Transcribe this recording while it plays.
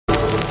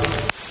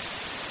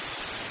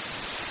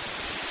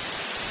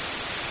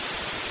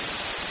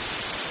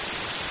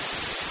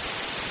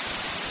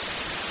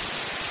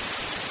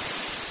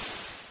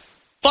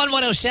Fun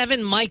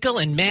 107, Michael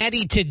and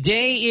Maddie.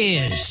 Today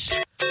is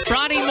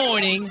Friday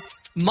morning,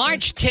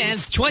 March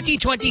 10th,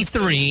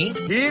 2023.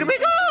 Here we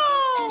go!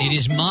 It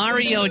is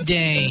Mario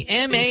Day,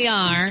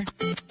 M-A-R-10,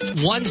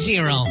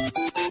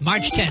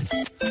 March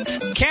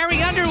 10th.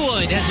 Carrie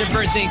Underwood has her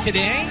birthday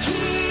today.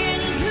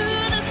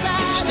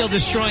 Still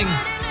destroying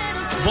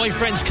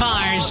boyfriends'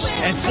 cars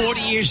at 40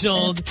 years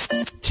old.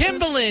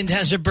 Timbaland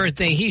has her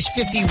birthday. He's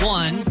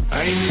 51.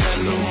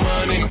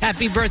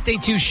 Happy birthday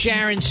to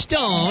Sharon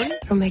Stone. I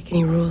don't make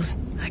any rules.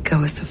 I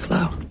go with the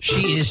flow.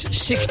 She is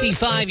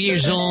 65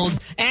 years old.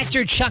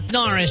 Actor Chuck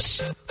Norris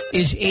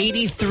is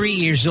 83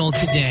 years old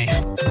today.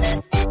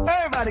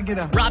 Everybody get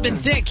up. Robin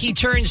Thicke, he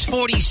turns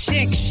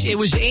 46. It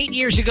was 8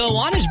 years ago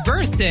on his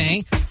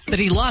birthday that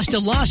he lost a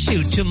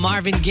lawsuit to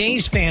Marvin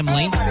Gaye's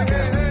family.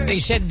 They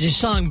said his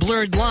song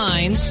Blurred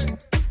Lines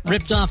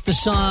ripped off the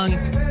song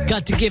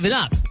Got to Give It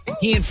Up.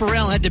 He and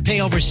Pharrell had to pay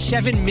over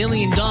 $7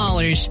 million.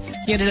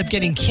 He ended up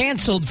getting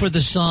canceled for the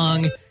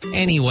song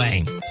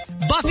anyway.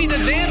 Buffy the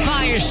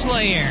Vampire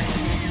Slayer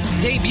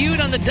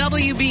debuted on the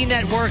WB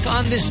network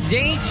on this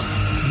date,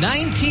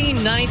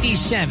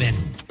 1997.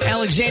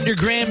 Alexander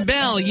Graham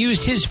Bell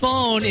used his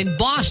phone in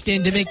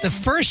Boston to make the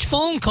first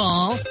phone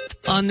call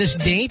on this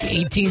date,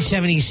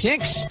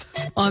 1876.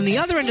 On the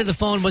other end of the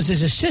phone was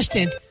his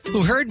assistant,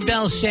 who heard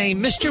Bell say,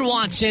 "Mr.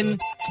 Watson,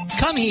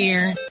 come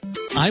here.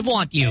 I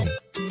want you."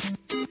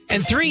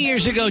 And 3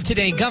 years ago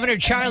today, Governor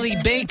Charlie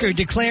Baker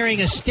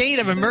declaring a state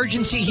of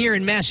emergency here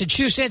in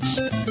Massachusetts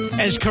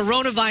as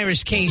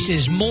coronavirus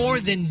cases more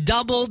than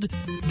doubled.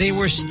 They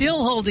were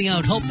still holding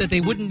out hope that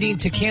they wouldn't need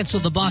to cancel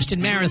the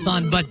Boston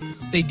Marathon, but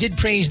they did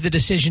praise the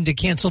decision to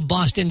cancel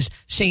Boston's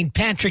St.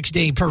 Patrick's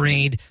Day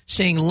parade,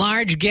 saying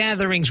large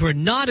gatherings were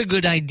not a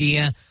good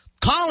idea.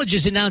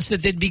 Colleges announced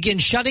that they'd begin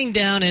shutting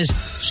down as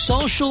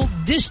social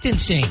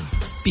distancing.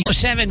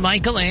 7,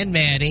 Michael and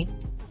Maddie.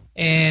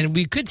 And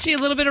we could see a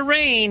little bit of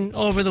rain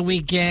over the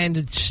weekend.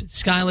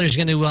 Skylar's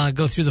going to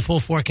go through the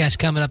full forecast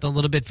coming up a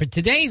little bit. For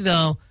today,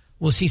 though,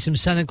 we'll see some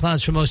sun and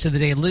clouds for most of the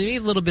day. A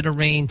little bit of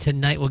rain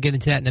tonight. We'll get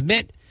into that in a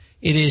bit.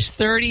 It is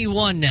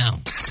 31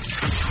 now.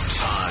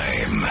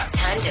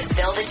 Time to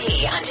spill the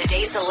tea on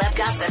today's celeb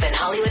gossip and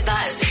Hollywood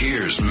buzz.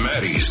 Here's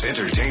Maddie's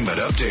entertainment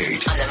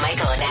update On the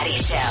Michael and Maddie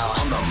Show.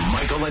 on the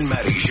Michael and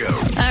Maddie Show.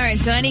 All right,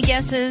 so any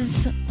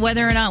guesses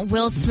whether or not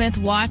Will Smith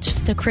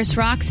watched the Chris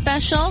Rock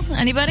special?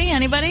 Anybody?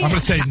 I'm going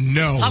to say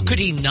no. How could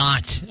he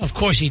not? Of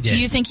course he did.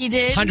 You think he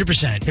did?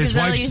 100%.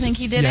 Giselle, you think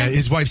he did Yeah, it?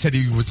 his wife said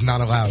he was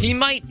not allowed. He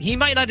might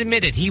not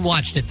admit it. He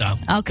watched it, though.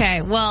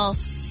 Okay, well,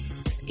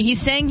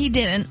 he's saying he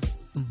didn't,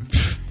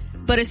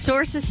 but a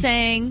source is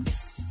saying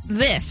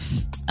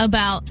this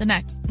about the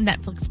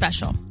Netflix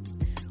special.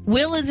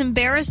 Will is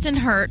embarrassed and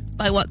hurt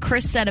by what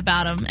Chris said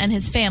about him and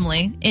his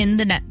family in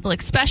the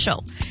Netflix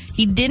special.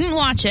 He didn't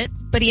watch it,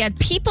 but he had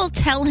people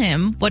tell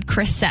him what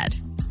Chris said.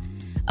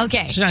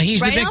 Okay. So now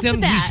he's right the off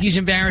victim? bat, He's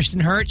embarrassed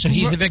and hurt, so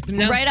he's the victim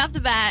now? Right off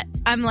the bat,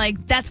 I'm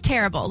like, that's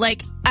terrible.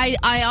 Like,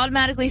 I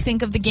automatically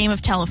think of the game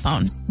of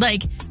telephone.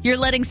 Like, you're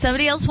letting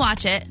somebody else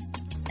watch it,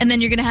 and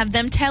then you're going to have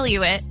them tell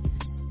you it.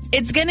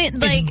 It's going to,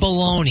 like... It's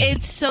baloney.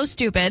 It's so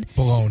stupid.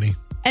 Baloney.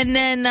 And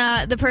then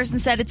the person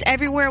said it's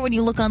everywhere when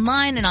you look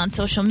online and on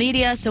social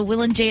media. So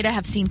Will and Jada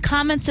have seen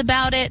comments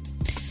about it.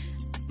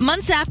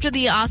 Months after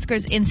the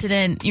Oscars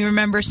incident, you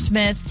remember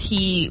Smith,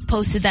 he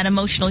posted that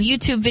emotional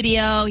YouTube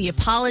video. He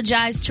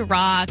apologized to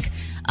Rock.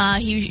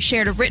 He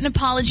shared a written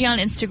apology on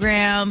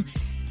Instagram.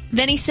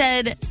 Then he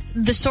said,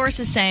 the source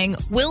is saying,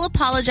 Will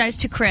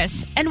apologized to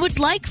Chris and would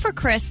like for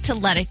Chris to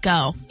let it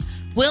go.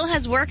 Will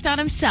has worked on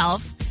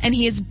himself, and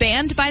he is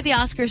banned by the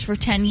Oscars for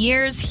 10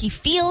 years. He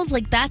feels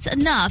like that's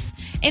enough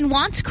and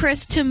wants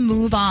Chris to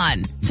move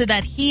on so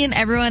that he and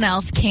everyone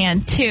else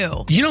can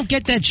too. You don't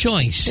get that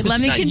choice. Let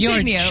me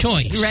continue. Your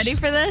choice. You ready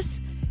for this?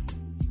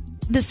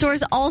 The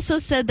source also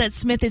said that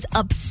Smith is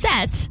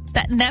upset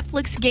that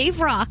Netflix gave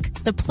Rock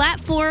the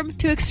platform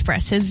to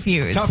express his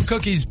views. Tough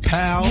cookies,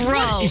 pal. Bro,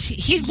 What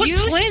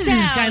planet is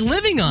this guy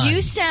living on?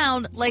 You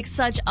sound like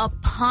such a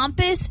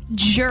pompous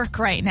jerk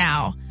right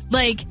now.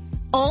 Like,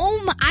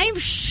 I'm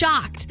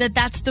shocked that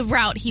that's the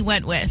route he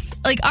went with.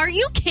 Like, are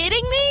you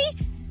kidding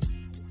me?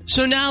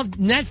 So now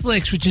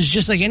Netflix, which is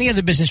just like any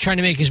other business trying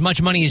to make as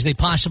much money as they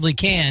possibly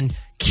can,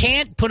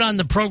 can't put on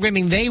the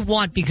programming they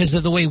want because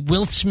of the way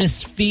Will Smith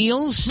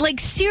feels? Like,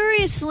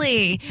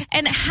 seriously.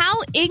 And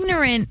how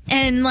ignorant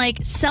and, like,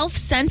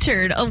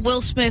 self-centered of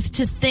Will Smith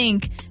to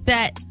think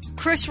that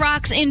Chris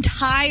Rock's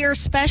entire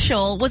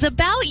special was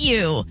about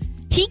you.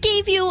 He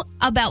gave you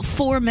about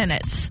 4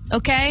 minutes,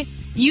 okay?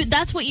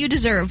 That's what you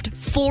deserved,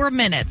 4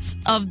 minutes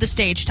of the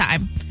stage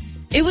time.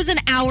 It was an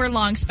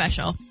hour-long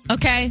special,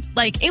 okay?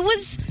 Like, it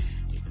was,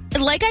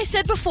 like I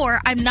said before,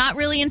 I'm not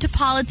really into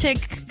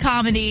politic,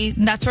 comedy,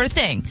 and that sort of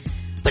thing.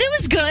 But it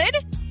was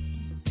good.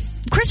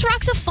 Chris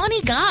Rock's a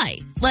funny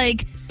guy.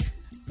 Like,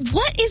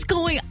 what is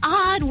going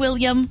on,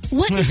 William?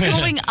 What is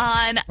going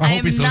on? I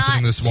hope he's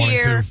listening this morning,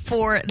 here too.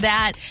 for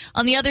that.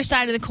 On the other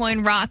side of the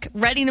coin, Rock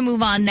ready to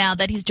move on now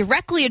that he's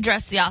directly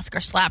addressed the Oscar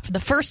slap for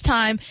the first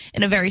time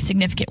in a very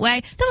significant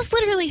way. That was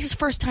literally his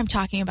first time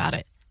talking about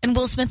it. And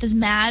Will Smith is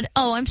mad.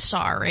 Oh, I'm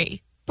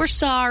sorry. We're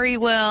sorry,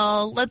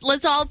 Will.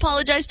 Let's all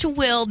apologize to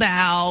Will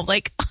now.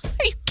 Like,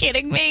 are you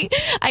kidding me?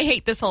 I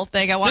hate this whole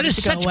thing. I want it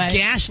to go away. That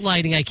is such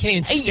gaslighting. I can't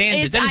even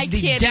stand it. That is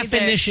the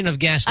definition of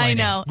gaslighting. I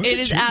know. It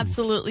is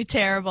absolutely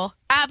terrible.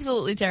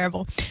 Absolutely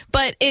terrible.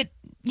 But it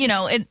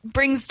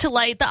brings to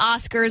light the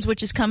Oscars,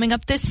 which is coming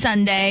up this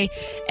Sunday.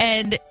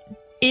 And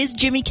is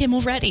Jimmy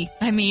Kimmel ready?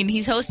 I mean,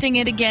 he's hosting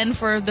it again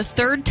for the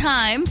third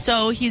time.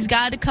 So he's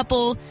got a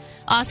couple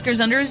Oscars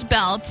under his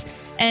belt.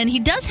 And he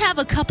does have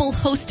a couple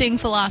hosting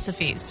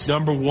philosophies.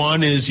 Number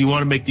one is you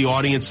want to make the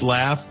audience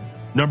laugh.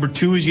 Number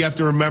two is you have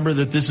to remember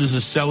that this is a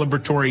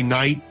celebratory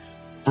night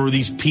for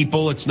these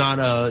people. It's not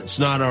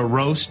a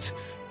roast.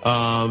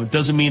 It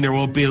doesn't mean there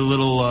won't be a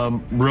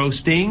little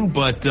roasting,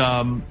 but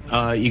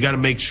you got to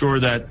make sure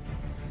that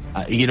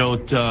you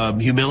don't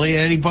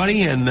humiliate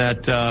anybody and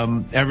that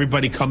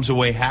everybody comes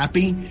away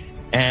happy.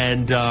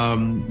 And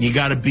you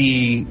got to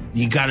be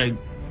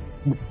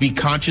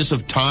conscious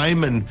of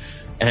time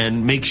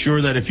and make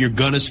sure that if you're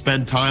going to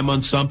spend time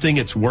on something,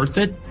 it's worth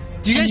it.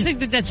 Do you guys think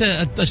that that's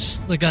a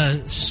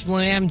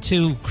slam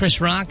to Chris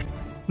Rock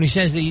when he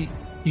says that you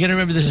got to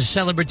remember this is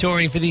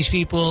celebratory for these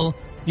people?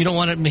 You don't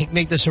want to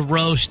make this a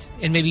roast,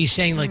 and maybe he's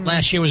saying like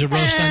last year was a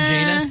roast on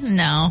Jada?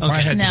 No,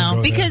 okay.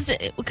 No,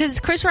 because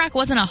Chris Rock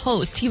wasn't a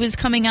host; he was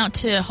coming out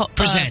to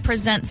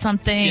present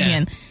something,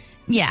 and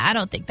I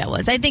don't think that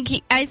was. I think.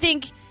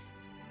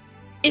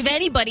 If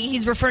anybody,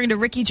 he's referring to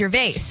Ricky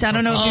Gervais. I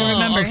don't know if you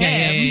remember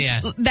him.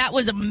 Yeah. That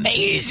was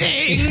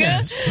amazing.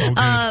 Yeah, so good.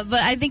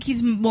 But I think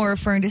he's more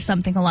referring to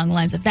something along the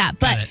lines of that.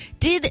 But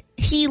did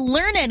he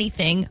learn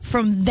anything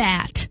from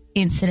that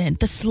incident,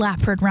 the slap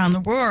heard around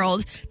the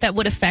world, that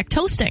would affect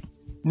hosting?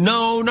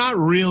 No, not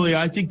really.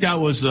 I think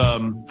that was,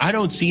 I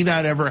don't see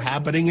that ever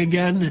happening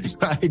again.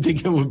 I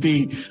think it would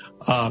be,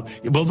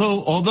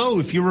 although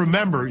if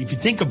you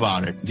think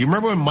about it, do you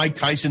remember when Mike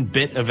Tyson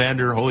bit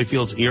Evander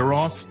Holyfield's ear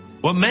off?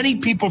 What many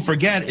people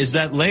forget is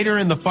that later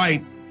in the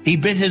fight, he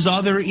bit his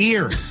other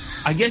ear.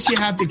 I guess you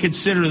have to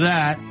consider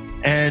that.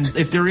 And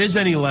if there is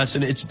any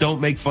lesson, it's don't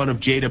make fun of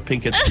Jada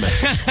Pinkett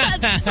Smith.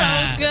 That's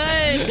so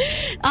good.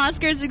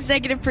 Oscar's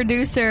executive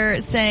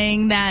producer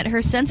saying that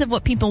her sense of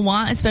what people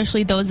want,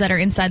 especially those that are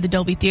inside the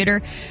Dolby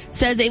Theater,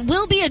 says it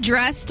will be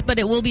addressed, but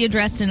it will be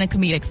addressed in a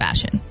comedic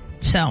fashion.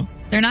 So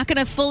they're not going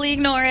to fully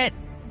ignore it,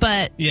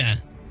 but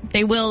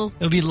they will.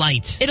 It'll be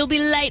light. It'll be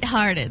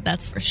lighthearted,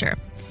 that's for sure.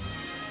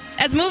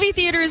 As movie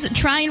theaters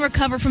try and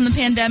recover from the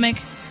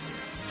pandemic,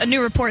 a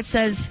new report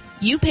says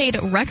you paid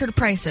record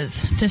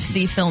prices to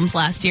see films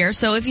last year.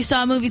 So if you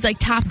saw movies like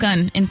Top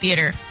Gun in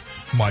theater,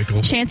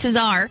 Michael, chances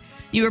are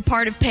you were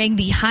part of paying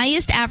the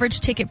highest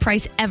average ticket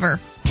price ever,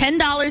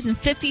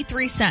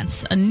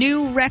 $10.53, a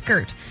new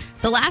record.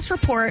 The last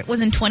report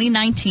was in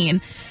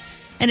 2019.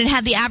 And it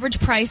had the average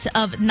price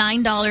of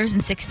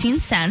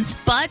 $9.16,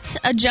 but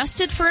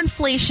adjusted for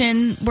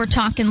inflation, we're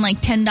talking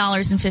like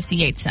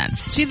 $10.58.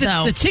 See,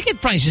 the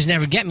ticket prices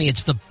never get me.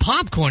 It's the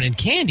popcorn and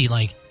candy.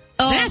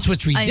 That's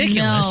what's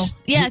ridiculous. I know.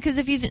 Yeah, because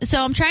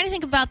so I'm trying to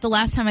think about the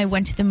last time I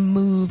went to the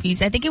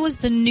movies. I think it was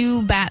the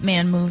new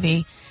Batman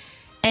movie.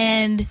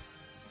 And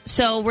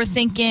so we're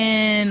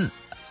thinking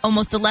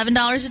almost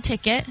 $11 a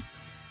ticket.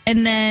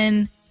 And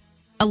then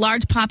a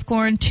large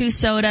popcorn, 2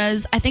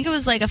 sodas. I think it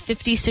was like a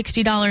 $50,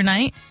 $60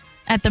 night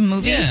at the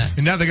movies. Yeah.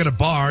 And now they got a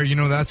bar. You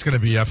know that's going to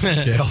be up in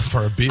scale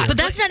for a beer. But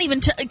that's not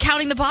even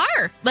counting the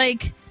bar.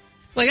 Like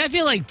I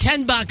feel like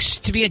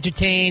 $10 to be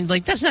entertained.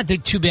 That's not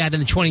too bad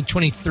in the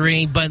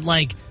 2023. But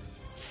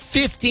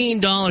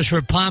 $15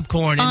 for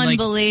popcorn and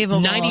unbelievable.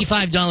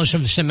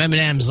 $95 for some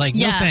M&Ms.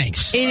 No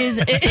thanks.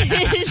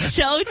 It is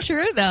so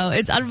true though.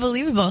 It's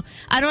unbelievable.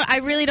 I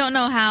really don't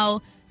know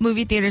how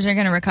movie theaters are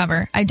going to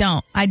recover. I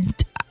don't.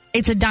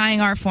 It's a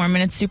dying art form,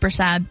 and it's super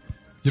sad.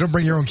 You don't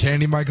bring your own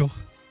candy, Michael?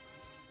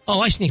 Oh,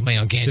 I sneak my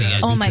own candy. Yeah,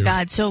 oh, my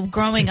God. So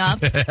growing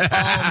up,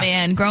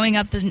 near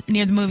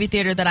the movie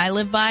theater that I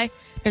live by,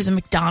 there's a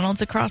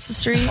McDonald's across the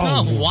street.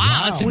 Oh,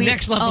 wow. That's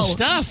next level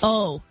stuff.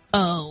 Oh.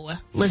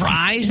 Listen,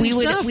 fries and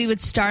stuff? We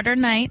would start our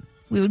night.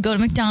 We would go to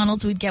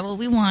McDonald's. We'd get what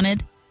we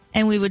wanted,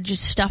 and we would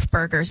just stuff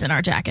burgers in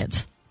our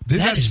jackets.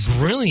 That is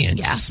brilliant.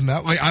 Yeah.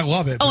 Smell? I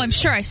love it. Oh, I'm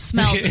sure I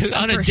smelled it.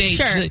 On a date.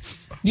 Sure.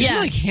 You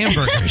like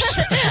hamburgers.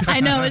 I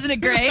know, isn't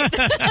it great?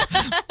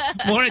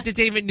 More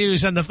entertainment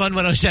news on the Fun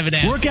 107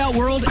 app. Workout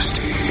World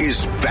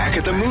is back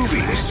at the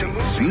movies.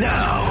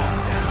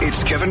 Now,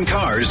 it's Kevin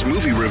Carr's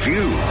movie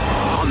review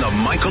on the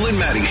Michael and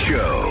Maddie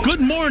Show.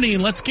 Good morning.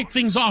 Let's kick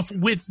things off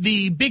with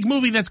the big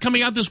movie that's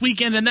coming out this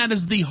weekend, and that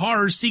is the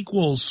horror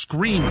sequel,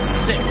 Scream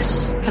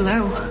 6.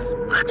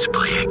 Hello. Let's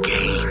play a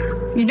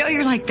game. You know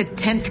you're like the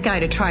 10th guy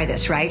to try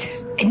this, right?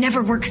 It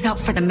never works out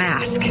for the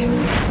mask.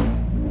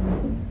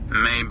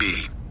 Maybe,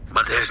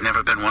 but there's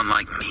never been one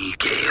like me,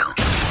 Gail.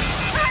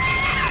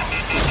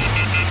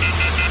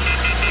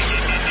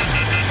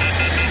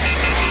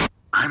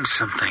 I'm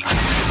something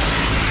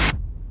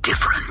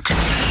different.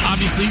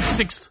 Obviously,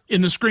 6th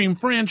in the Scream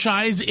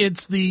franchise.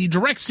 It's the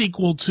direct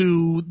sequel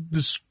to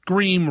the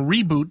Scream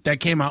reboot that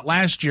came out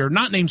last year.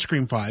 Not named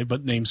Scream 5,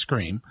 but named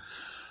Scream.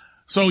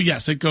 So,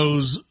 yes, it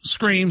goes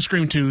Scream,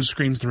 Scream 2,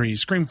 Scream 3,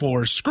 Scream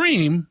 4,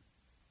 Scream,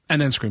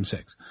 and then Scream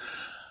 6.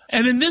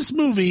 And in this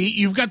movie,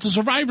 you've got the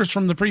survivors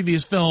from the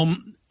previous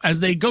film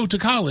as they go to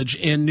college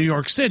in New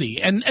York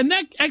City. And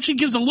that actually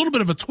gives a little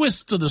bit of a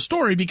twist to the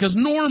story, because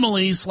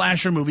normally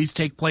slasher movies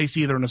take place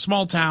either in a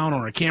small town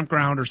or a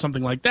campground or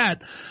something like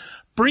that.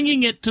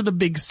 Bringing it to the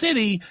big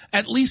city,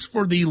 at least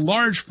for the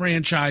large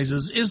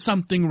franchises, is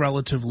something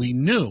relatively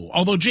new.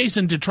 Although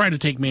Jason did try to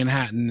take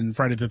Manhattan in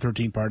Friday the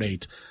 13th Part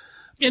 8.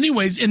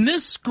 Anyways, in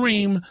this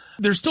Scream,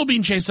 they're still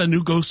being chased. A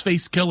new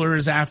Ghostface killer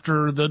is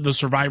after the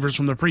survivors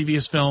from the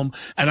previous film.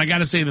 And I got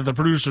to say that the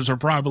producers are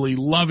probably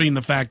loving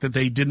the fact that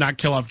they did not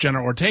kill off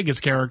Jenna Ortega's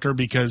character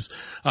because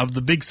of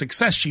the big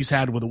success she's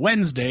had with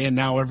Wednesday. And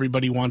now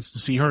everybody wants to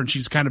see her. And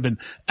she's kind of been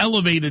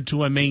elevated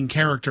to a main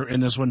character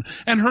in this one.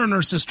 And her and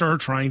her sister are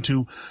trying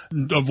to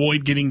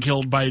avoid getting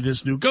killed by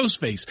this new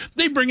Ghostface.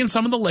 They bring in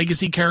some of the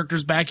legacy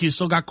characters back. You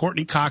still got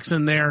Courtney Cox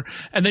in there.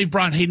 And they've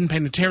brought Hayden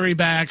Panettiere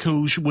back,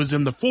 who was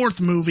in the fourth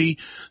movie,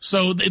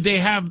 so they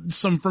have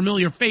some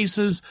familiar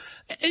faces.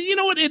 And you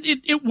know what?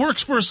 It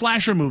works for a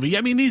slasher movie.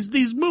 I mean,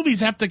 these movies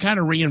have to kind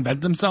of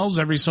reinvent themselves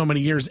every so many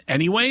years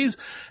anyways.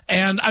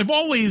 And I've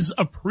always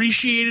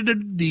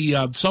appreciated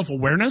the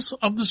self-awareness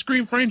of the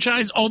Scream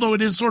franchise, although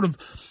it is sort of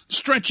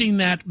stretching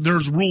that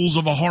there's rules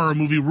of a horror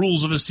movie,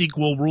 rules of a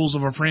sequel, rules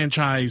of a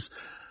franchise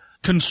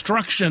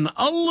construction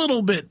a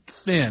little bit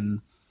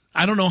thin.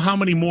 I don't know how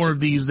many more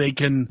of these they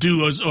can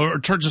do, or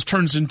just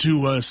turns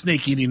into a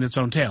snake eating its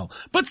own tail.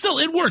 But still,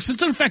 it works.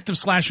 It's an effective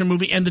slasher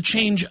movie, and the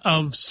change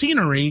of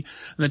scenery,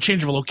 and the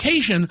change of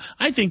location,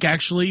 I think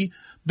actually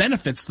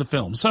benefits the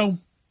film. So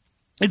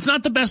it's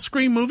not the best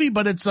Scream movie,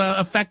 but it's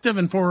effective,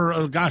 and for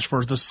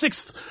the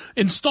sixth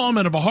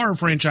installment of a horror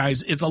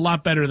franchise, it's a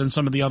lot better than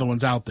some of the other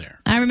ones out there.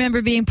 I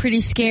remember being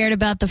pretty scared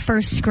about the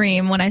first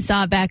Scream when I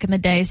saw it back in the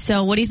day.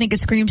 So what do you think of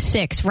Scream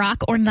 6,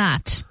 rock or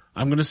not?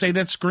 I'm going to say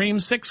that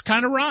Scream 6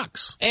 kind of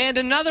rocks. And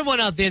another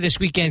one out there this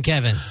weekend,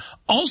 Kevin.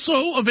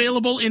 Also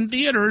available in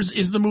theaters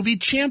is the movie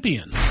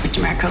Champions.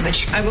 Mr.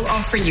 Markovich, I will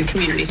offer you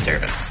community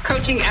service.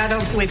 Coaching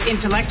adults with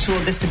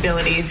intellectual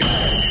disabilities.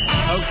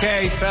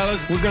 Okay,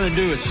 fellas, we're going to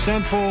do a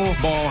simple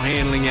ball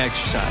handling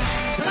exercise.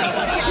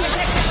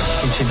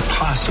 It's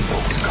impossible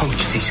to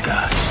coach these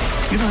guys.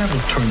 You don't have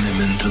to turn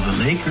them into the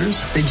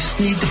Lakers. They just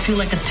need to feel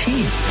like a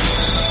team.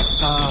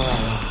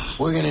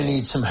 We're going to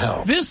need some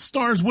help. This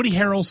stars Woody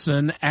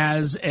Harrelson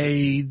as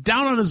a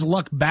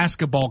down-on-his-luck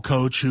basketball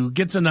coach who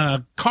gets in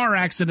a car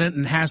accident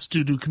and has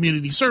to do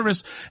community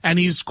service, and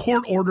he's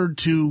court-ordered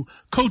to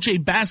coach a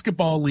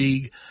basketball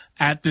league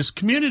at this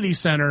community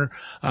center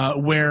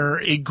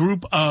where a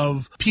group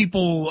of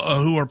people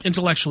who are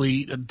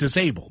intellectually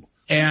disabled.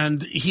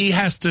 And he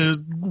has to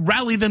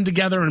rally them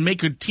together and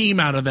make a team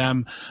out of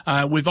them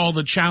with all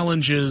the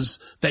challenges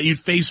that you'd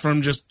face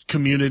from just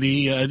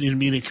community, a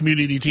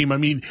community team. I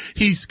mean,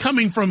 he's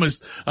coming from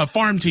a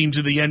farm team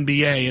to the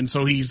NBA, and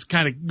so he's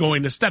kind of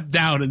going to step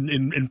down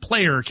in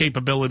player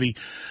capability.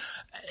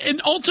 And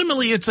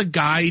ultimately, it's a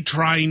guy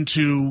trying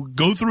to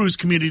go through his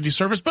community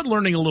service, but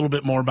learning a little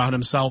bit more about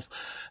himself.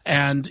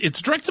 And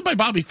it's directed by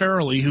Bobby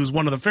Farrelly, who's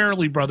one of the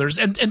Farrelly brothers.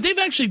 And they've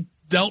actually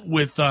dealt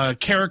with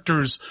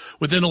characters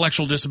with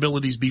intellectual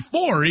disabilities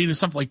before,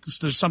 stuff like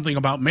There's Something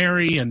About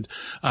Mary and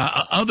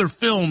other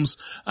films.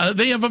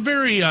 They have a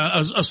very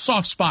a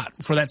soft spot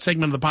for that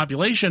segment of the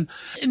population,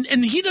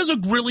 and he does a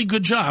really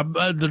good job.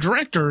 The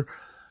director.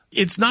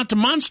 It's not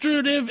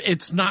demonstrative.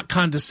 It's not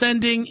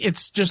condescending.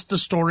 It's just the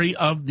story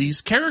of these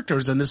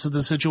characters, and this is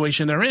the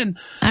situation they're in.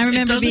 I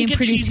remember being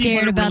pretty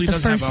scared about the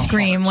first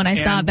Scream when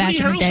I saw it back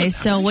in the day.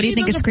 So what do you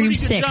think of Scream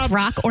 6,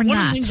 rock or not? One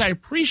of the things I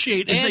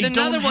appreciate is they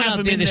don't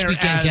have him in there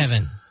as,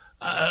 Kevin.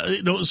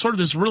 Sort of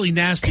this really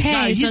nasty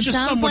guy. He's so it just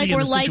sounds like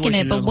we're liking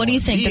it, but what do you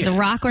think? Is it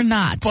rock or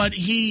not? But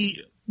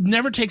he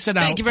never takes it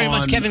out. Thank you very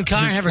much, Kevin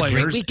Carr. Have a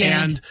great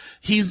weekend. And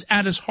he's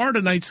at his heart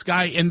a nice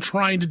guy and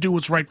trying to do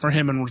what's right for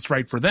him and what's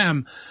right for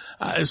them.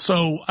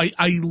 So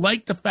I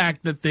like the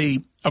fact that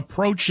they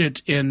approach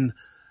it in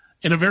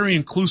a very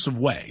inclusive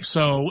way.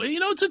 So,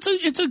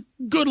 it's a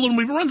good little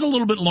movie. It runs a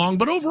little bit long,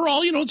 but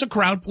overall, it's a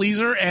crowd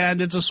pleaser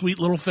and it's a sweet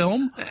little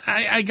film.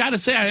 I gotta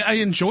say, I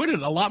enjoyed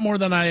it a lot more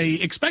than I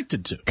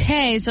expected to.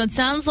 Okay, so it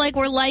sounds like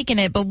we're liking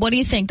it, but what do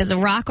you think? Does it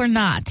rock or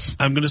not?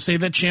 I'm gonna say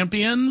that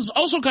Champions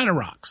also kind of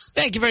rocks.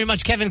 Thank you very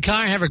much, Kevin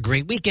Carr. Have a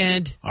great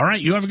weekend. All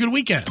right, you have a good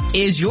weekend.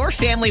 Is your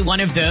family one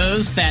of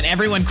those that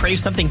everyone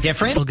craves something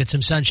different? We'll get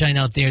some sunshine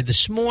out there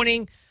this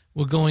morning.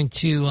 We're going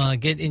to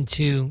get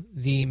into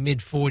the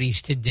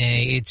mid-40s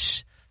today.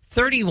 It's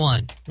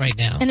 31 right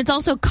now. And it's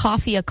also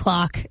coffee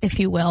o'clock, if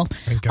you will.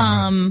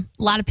 A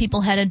lot of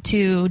people headed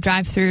to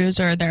drive-thrus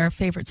or their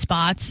favorite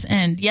spots.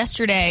 And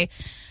yesterday,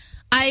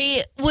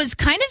 I was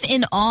kind of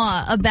in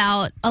awe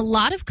about a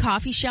lot of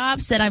coffee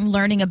shops that I'm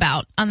learning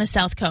about on the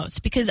South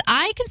Coast, because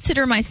I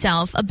consider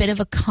myself a bit of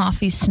a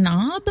coffee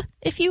snob,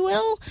 if you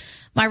will.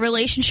 My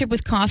relationship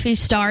with coffee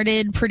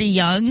started pretty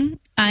young.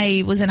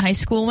 I was in high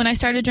school when I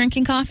started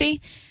drinking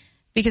coffee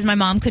because my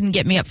mom couldn't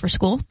get me up for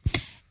school.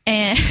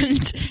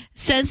 And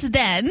since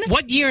then...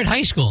 What year in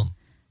high school?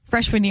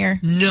 Freshman year.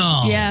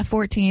 No. Yeah,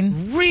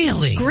 14.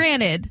 Really?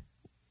 Granted,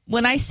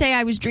 when I say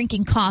I was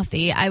drinking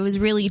coffee, I was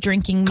really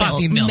drinking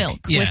Coffee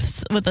milk. Yeah.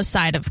 with a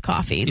side of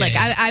coffee. Yeah, like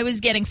yeah. I was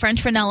getting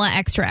French vanilla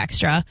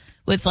extra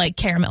with like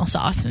caramel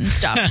sauce and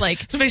stuff.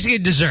 Like so basically a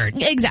dessert.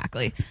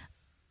 Exactly.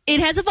 It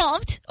has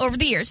evolved over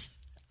the years,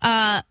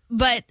 but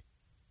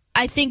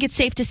I think it's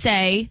safe to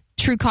say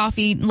true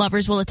coffee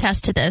lovers will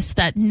attest to this,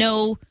 that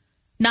not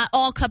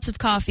all cups of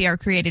coffee are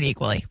created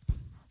equally.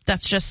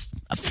 That's just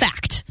a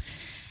fact.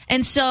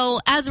 And so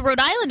as a Rhode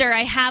Islander,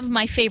 I have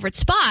my favorite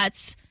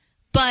spots,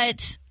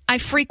 but I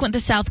frequent the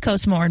South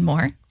Coast more and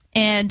more,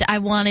 and I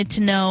wanted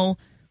to know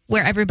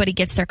where everybody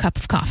gets their cup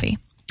of coffee.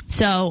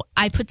 So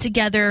I put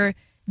together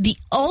the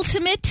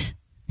ultimate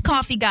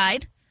coffee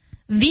guide,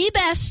 the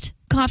best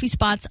coffee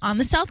spots on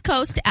the South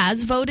Coast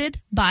as voted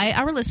by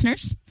our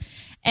listeners.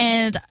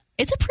 And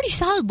it's a pretty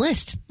solid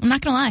list. I'm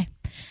not going to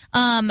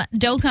lie.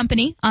 Dough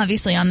Company,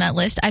 obviously on that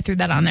list. I threw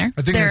that on there.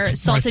 I think their that's my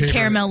salted favorite.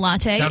 caramel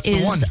latte That's the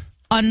is one.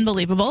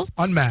 unbelievable.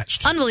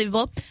 Unmatched.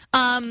 Unbelievable.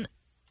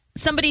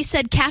 Somebody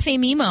said Cafe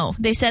Mimo.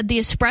 They said the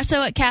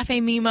espresso at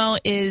Cafe Mimo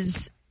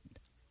is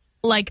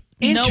like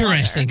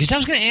Interesting. No Because I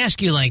was going to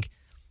ask you, like,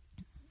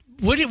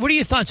 what are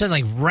your thoughts on,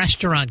 like,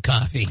 restaurant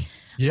coffee?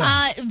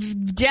 Yeah.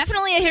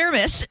 Definitely a hit or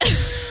miss.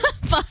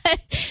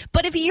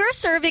 but if you're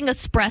serving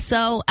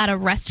espresso at a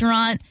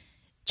restaurant,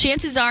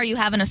 chances are you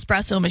have an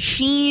espresso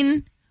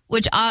machine,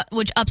 which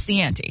ups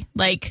the ante.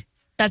 Like,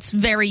 that's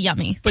very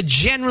yummy. But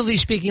generally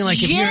speaking,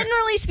 like, if you're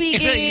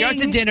at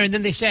the dinner and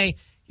then they say,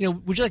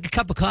 would you like a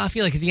cup of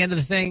coffee, like, at the end of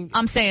the thing?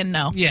 I'm saying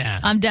no. Yeah.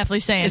 I'm definitely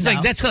saying it's no.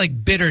 like, that's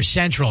like bitter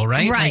central,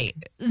 right? Right.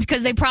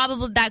 Because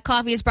that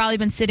coffee has probably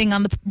been sitting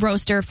on the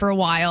roaster for a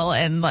while,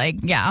 and like,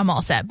 yeah, I'm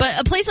all set. But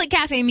a place like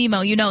Cafe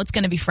Mimo, it's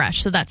going to be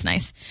fresh, so that's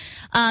nice.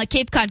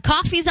 Cape Cod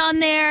Coffee's on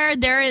there.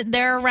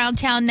 They're around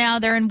town now.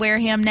 They're in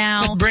Wareham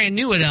now. That's brand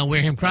new at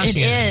Wareham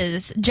Crossing. It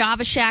is.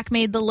 Java Shack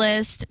made the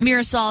list.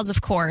 Mirasol's,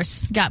 of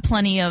course, got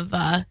plenty of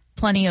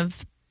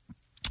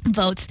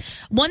votes.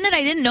 One that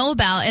I didn't know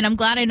about, and I'm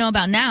glad I know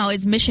about now,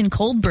 is Mission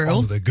Cold Brew.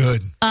 Oh, they're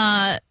good.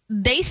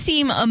 They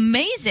seem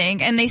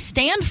amazing, and they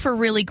stand for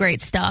really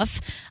great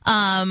stuff.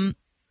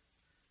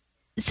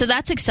 So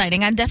that's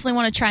exciting. I definitely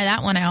want to try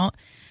that one out.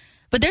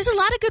 But there's a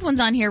lot of good ones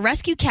on here.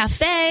 Rescue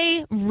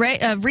Cafe,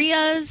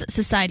 Ria's,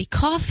 Society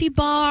Coffee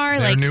Bar.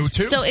 They're new,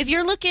 too. So if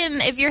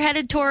you're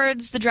headed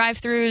towards the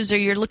drive-thrus or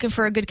you're looking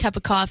for a good cup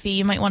of coffee,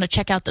 you might want to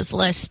check out this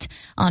list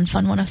on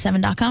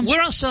fun107.com.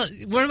 Where else?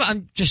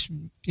 I'm just,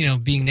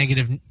 being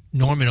negative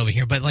Norman over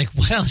here, but like,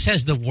 what else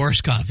has the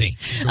worst coffee?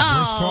 The worst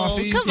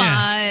coffee? Come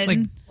Yeah. on. Like,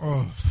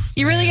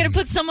 you really going to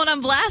put someone on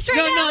blast right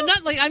now? No,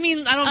 not like, I don't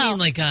mean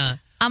like, I'm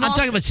all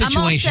talking about set-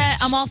 situations.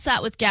 I'm all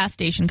set with gas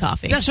station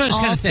coffee. That's what I was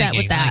all kind of set thinking.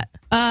 with that.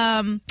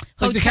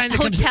 Like the kind that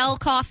comes- Hotel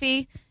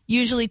coffee,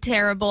 usually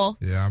terrible.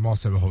 Yeah, I'm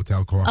also a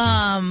hotel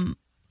coffee.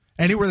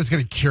 Anywhere that's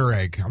going to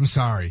Keurig. I'm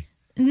sorry.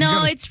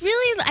 No, it's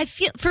really, I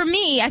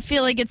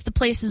feel like it's the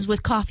places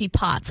with coffee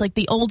pots, like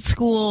the old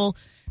school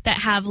that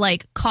have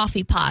like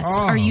coffee pots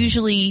are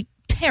usually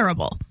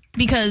terrible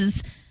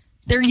because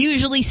they're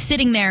usually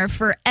sitting there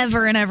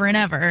forever and ever and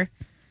ever.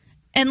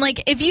 And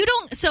like, if you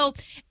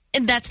don't,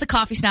 and that's the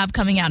coffee snob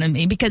coming out in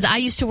me, because I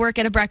used to work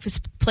at a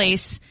breakfast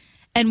place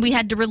and we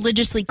had to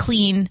religiously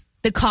clean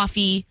the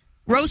coffee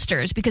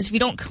roasters, because if you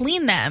don't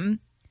clean them,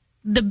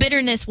 the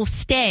bitterness will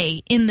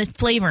stay in the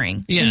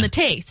flavoring, in the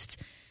taste.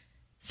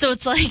 So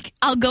it's like,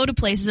 I'll go to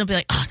places and I'll be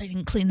like, they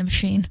didn't clean the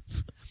machine.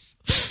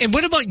 And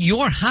what about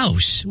your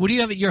house? What do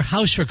you have at your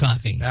house for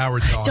coffee? Now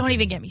we're talking. Don't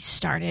even get me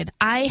started.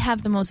 I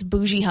have the most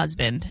bougie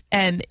husband,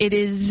 and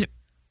it's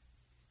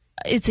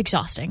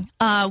exhausting.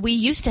 We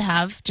used to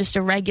have just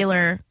a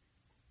regular,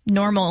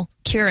 normal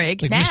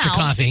Keurig. Like now, Mr.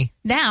 Coffee.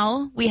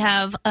 Now we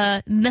have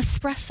a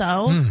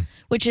Nespresso,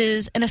 which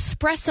is an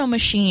espresso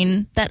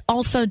machine that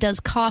also does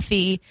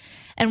coffee.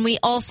 And we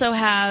also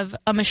have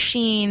a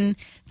machine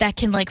that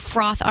can like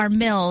froth our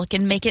milk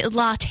and make it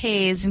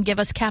lattes and give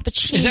us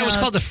cappuccinos. Is that what's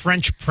called the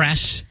French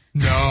press?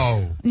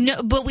 No.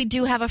 No, but we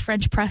do have a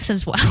French press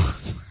as well.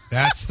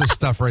 That's the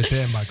stuff right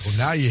there, Michael.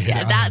 Now you hit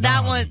it.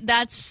 that one,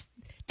 that's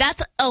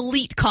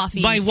elite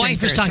coffee. My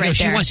wife is talking about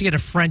she wants to get a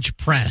French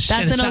press.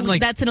 That's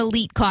an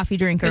elite coffee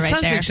drinker right there.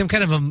 It sounds like some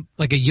kind of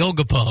a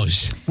yoga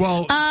pose.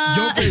 Well,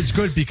 yoga is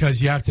good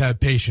because you have to have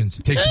patience.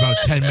 It takes about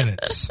 10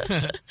 minutes.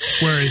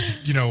 Whereas,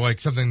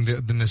 like something,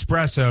 the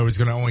Nespresso is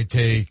going to only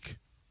take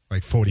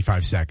like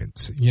 45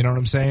 seconds. You know what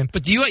I'm saying?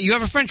 But do you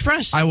have a French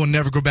press? I will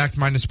never go back to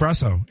my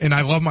Nespresso. And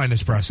I love my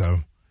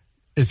Nespresso.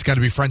 It's got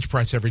to be French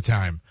press every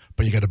time.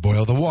 But you got to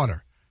boil the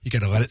water. You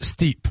got to let it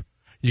steep.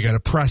 You got to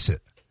press it.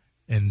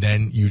 And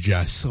then you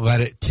just let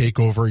it take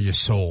over your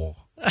soul.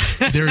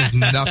 There is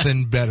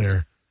nothing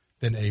better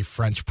than a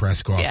French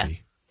press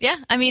coffee. Yeah.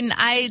 I mean,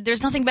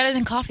 there's nothing better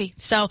than coffee.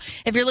 So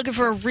if you're looking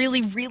for a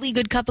really, really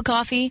good cup of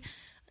coffee,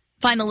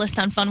 find the list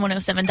on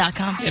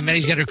fun107.com. Yeah,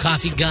 Maddie's got her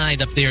coffee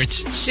guide up there.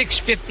 It's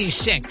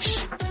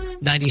 6:56.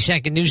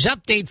 90-second news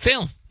update,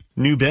 Phil.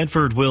 New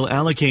Bedford will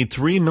allocate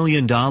 $3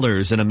 million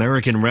in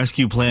American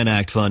Rescue Plan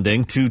Act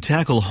funding to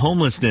tackle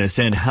homelessness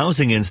and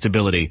housing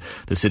instability.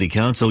 The City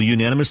Council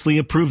unanimously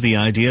approved the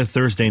idea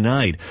Thursday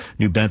night.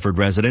 New Bedford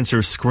residents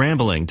are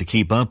scrambling to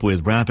keep up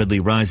with rapidly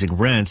rising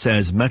rents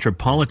as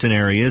metropolitan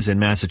areas in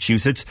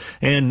Massachusetts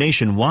and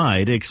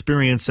nationwide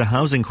experience a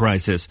housing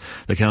crisis.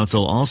 The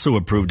council also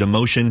approved a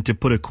motion to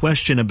put a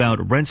question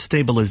about rent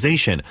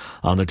stabilization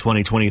on the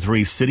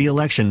 2023 city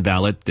election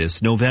ballot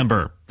this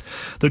November.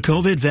 The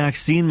COVID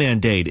vaccine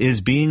mandate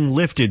is being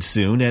lifted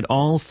soon at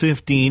all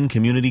 15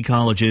 community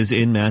colleges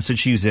in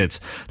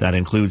Massachusetts. That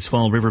includes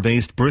Fall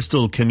River-based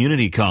Bristol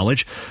Community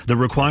College. The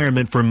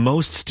requirement for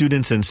most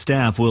students and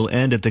staff will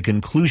end at the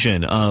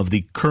conclusion of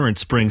the current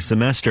spring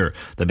semester.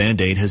 The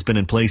mandate has been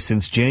in place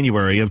since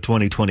January of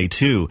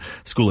 2022.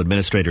 School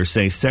administrators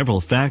say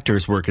several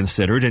factors were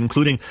considered,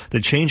 including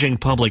the changing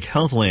public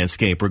health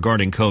landscape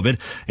regarding COVID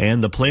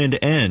and the planned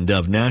end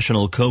of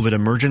national COVID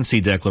emergency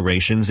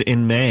declarations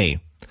in May.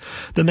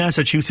 The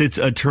Massachusetts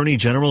Attorney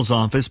General's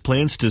office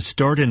plans to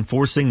start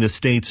enforcing the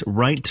state's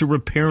right to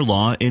repair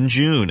law in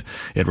June.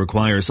 It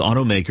requires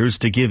automakers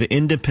to give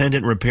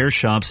independent repair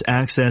shops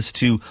access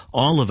to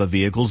all of a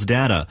vehicle's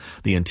data.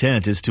 The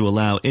intent is to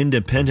allow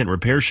independent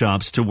repair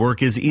shops to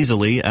work as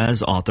easily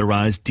as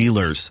authorized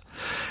dealers.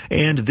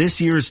 And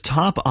this year's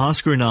top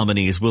Oscar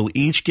nominees will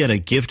each get a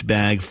gift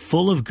bag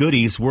full of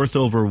goodies worth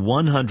over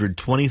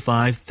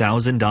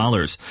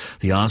 $125,000.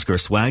 The Oscar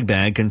swag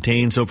bag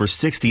contains over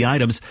 60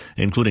 items,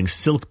 including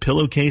silk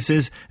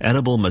pillowcases,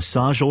 edible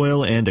massage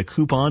oil, and a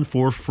coupon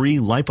for free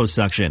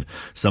liposuction.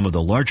 Some of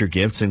the larger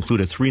gifts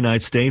include a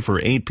 3-night stay for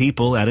 8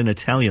 people at an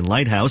Italian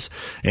lighthouse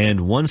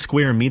and 1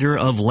 square meter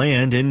of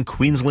land in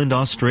Queensland,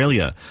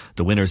 Australia.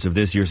 The winners of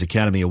this year's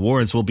Academy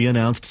Awards will be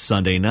announced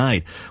Sunday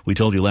night. We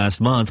told you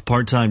last month,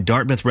 part-time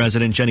Dartmouth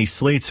resident Jenny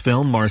Slate's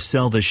film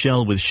Marcel the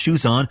Shell with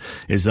Shoes On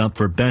is up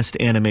for Best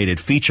Animated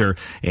Feature,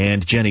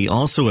 and Jenny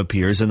also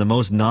appears in the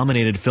most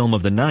nominated film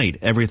of the night,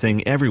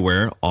 Everything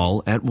Everywhere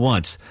All at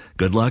Once.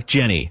 Good luck,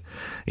 Jenny.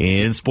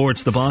 In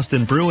sports, the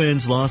Boston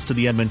Bruins lost to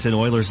the Edmonton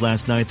Oilers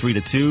last night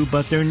 3-2,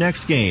 but their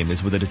next game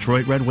is with the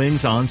Detroit Red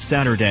Wings on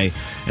Saturday,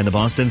 and the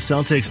Boston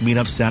Celtics meet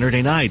up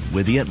Saturday night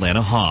with the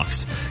Atlanta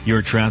Hawks.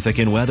 Your traffic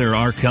and weather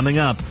are coming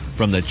up.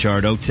 From the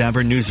Charred Oak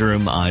Tavern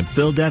Newsroom, I'm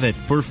Phil Devitt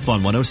for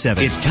Fun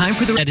 107. It's time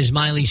for That is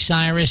Miley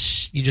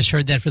Cyrus. You just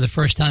heard that for the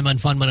first time on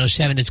Fun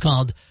 107. It's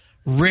called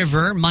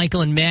River.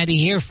 Michael and Maddie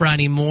here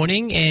Friday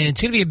morning, and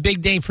it's going to be a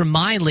big day for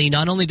Miley.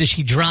 Not only does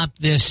she drop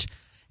this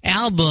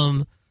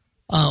album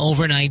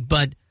overnight,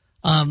 but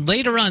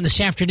later on this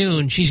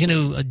afternoon, she's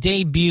going to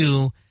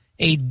debut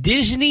a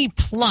Disney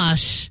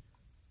Plus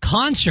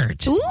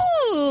concert.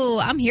 Ooh,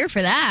 I'm here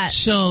for that.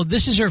 So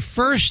this is her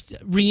first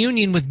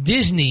reunion with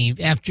Disney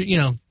after,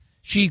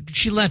 she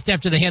left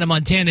after the Hannah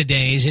Montana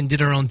days and did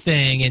her own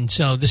thing, and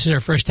so this is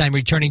her first time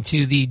returning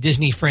to the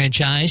Disney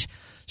franchise.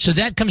 So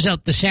that comes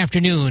out this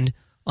afternoon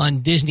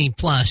on Disney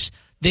Plus.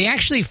 They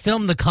actually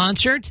filmed the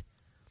concert.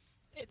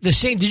 The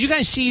same. Did you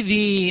guys see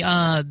the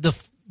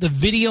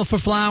video for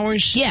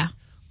Flowers? Yeah.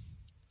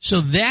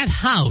 So that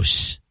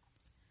house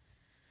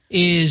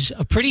is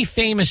a pretty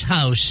famous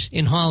house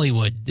in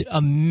Hollywood.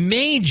 A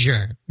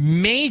major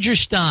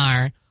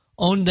star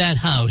owned that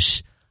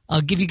house.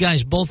 I'll give you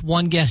guys both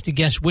one guess to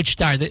guess which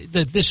star.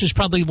 This was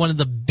probably one of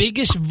the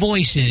biggest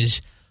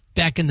voices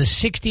back in the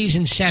 60s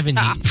and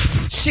 70s.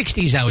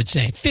 60s, I would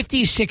say.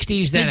 50s,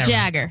 60s, that era. Mick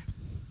Jagger.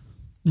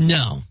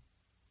 No.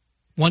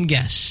 One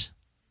guess.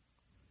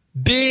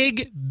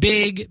 Big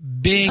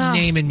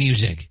name in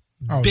music.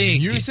 Oh, big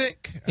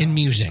music? In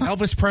music.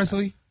 Elvis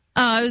Presley?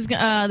 It was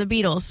the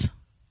Beatles.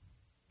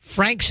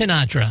 Frank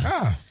Sinatra.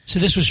 Ah. So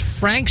this was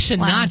Frank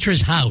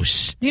Sinatra's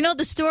house. Do you know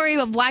the story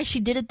of why she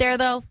did it there,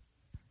 though?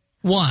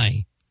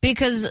 Why?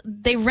 Because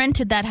they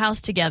rented that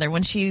house together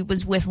when she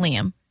was with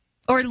Liam.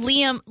 Or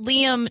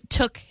Liam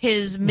took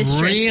his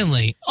mistress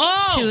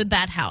to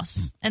that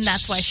house. And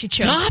that's why she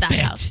chose that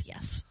house.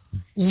 Yes.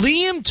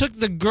 Liam took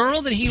the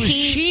girl that he was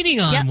cheating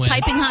on with.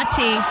 Piping hot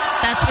tea.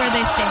 That's where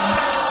they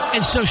stayed.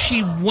 And so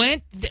she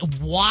went.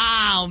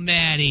 Wow,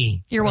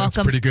 Maddie. You're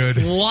welcome. That's pretty good.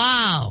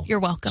 Wow. You're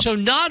welcome. So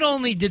not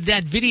only did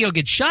that video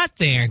get shot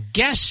there,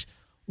 guess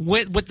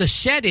what the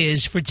set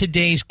is for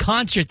today's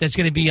concert that's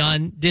going to be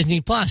on Disney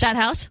Plus. That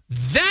house?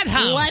 That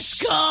house.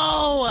 Let's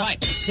go.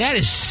 Right. That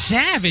is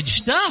savage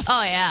stuff.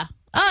 Oh, yeah.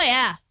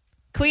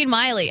 Queen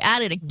Miley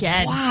at it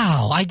again.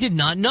 Wow. I did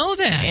not know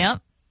that.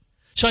 Yep.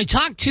 So I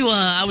talked to,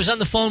 I was on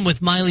the phone with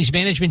Miley's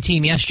management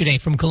team yesterday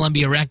from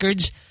Columbia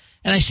Records,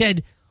 and I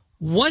said,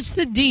 what's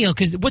the deal?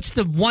 Because what's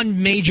the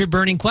one major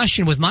burning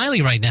question with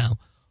Miley right now?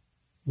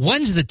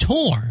 When's the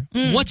tour?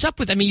 What's up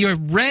with, you're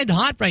red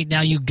hot right now.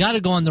 You got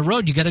to go on the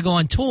road. You got to go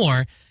on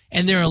tour.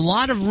 And there are a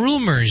lot of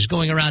rumors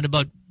going around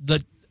about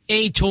the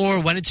A tour,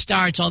 when it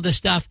starts, all this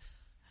stuff.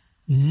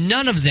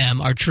 None of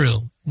them are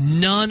true.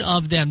 None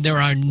of them. There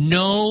are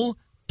no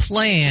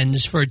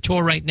plans for a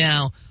tour right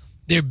now.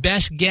 Their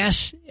best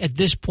guess at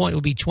this point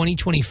will be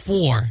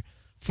 2024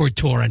 for a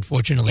tour,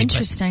 unfortunately.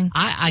 Interesting.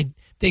 But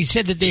they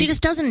said that she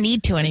just doesn't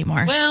need to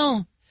anymore.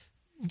 Well,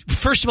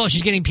 first of all,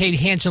 she's getting paid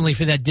handsomely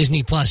for that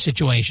Disney Plus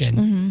situation.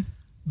 Mm-hmm.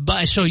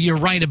 But so you're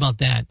right about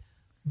that.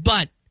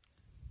 But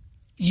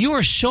you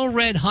are so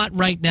red hot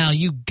right now.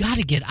 You got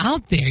to get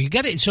out there. You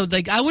got to. So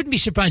like, I wouldn't be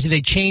surprised if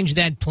they change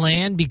that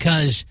plan,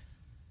 because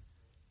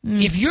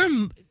if you're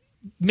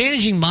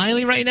managing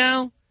Miley right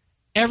now,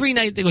 every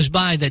night that goes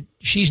by that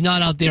she's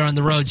not out there on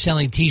the road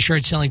selling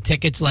T-shirts, selling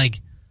tickets,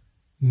 like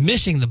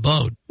missing the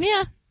boat.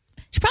 Yeah.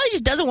 She probably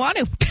just doesn't want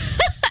to.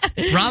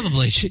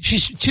 Probably.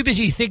 She's too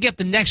busy thinking up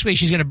the next way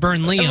she's going to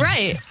burn Liam.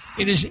 Right.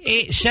 It is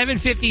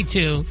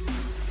 7:52.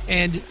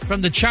 And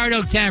from the Charred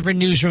Oak Tavern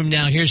newsroom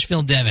now, here's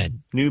Phil Devitt.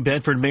 New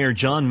Bedford Mayor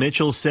John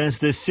Mitchell says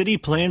the city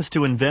plans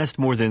to invest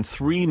more than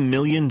 $3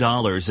 million in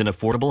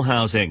affordable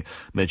housing.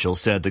 Mitchell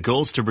said the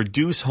goal is to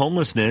reduce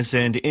homelessness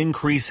and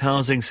increase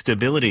housing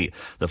stability.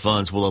 The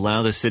funds will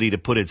allow the city to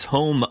put its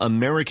Home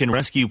American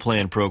Rescue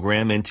Plan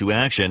program into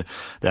action.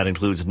 That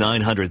includes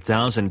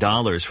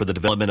 $900,000 for the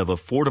development of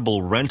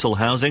affordable rental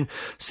housing,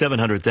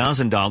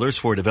 $700,000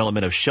 for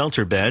development of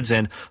shelter beds,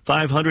 and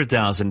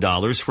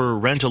 $500,000 for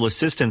rental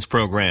assistance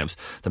programs.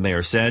 The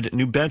mayor said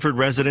New Bedford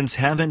residents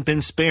haven't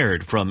been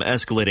spared from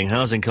escalating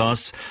housing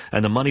costs,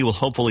 and the money will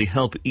hopefully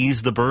help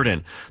ease the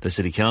burden. The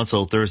city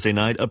council Thursday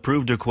night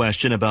approved a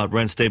question about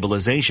rent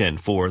stabilization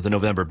for the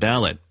November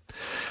ballot.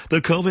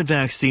 The COVID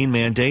vaccine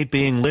mandate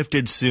being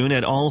lifted soon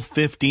at all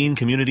 15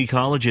 community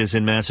colleges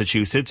in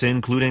Massachusetts,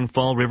 including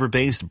Fall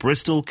River-based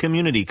Bristol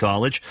Community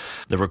College.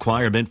 The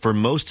requirement for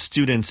most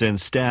students and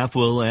staff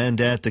will end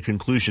at the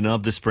conclusion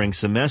of the spring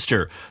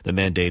semester. The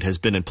mandate has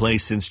been in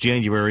place since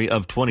January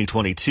of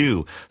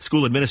 2022.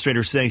 School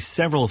administrators say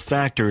several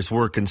factors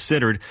were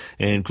considered,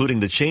 including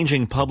the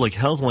changing public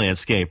health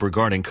landscape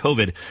regarding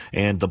COVID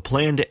and the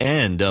planned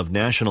end of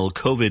national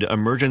COVID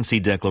emergency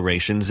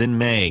declarations in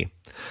May.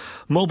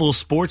 Mobile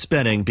sports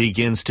betting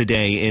begins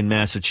today in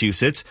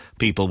Massachusetts.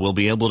 People will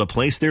be able to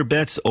place their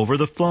bets over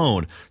the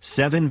phone.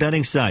 7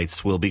 betting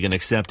sites will begin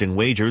accepting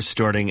wagers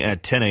starting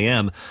at 10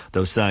 a.m.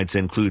 Those sites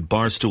include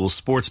Barstool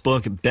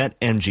Sportsbook,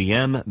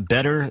 BetMGM,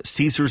 Betr,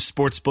 Caesars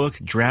Sportsbook,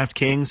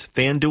 DraftKings,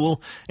 FanDuel,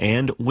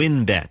 and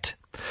WynnBET.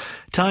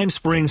 Time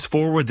springs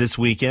forward this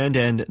weekend,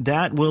 and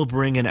that will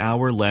bring an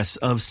hour less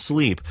of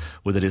sleep.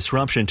 With a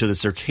disruption to the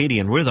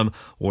circadian rhythm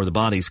or the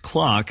body's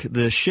clock,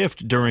 the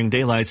shift during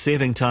daylight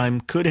saving time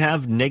could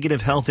have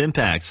negative health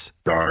impacts.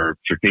 Our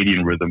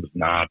circadian rhythm is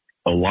not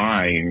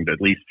aligned,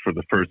 at least for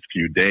the first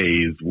few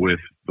days, with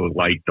the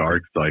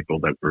light-dark cycle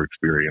that we're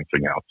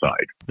experiencing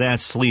outside.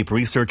 That's sleep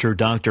researcher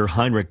Dr.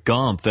 Heinrich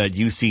Gompf at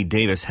UC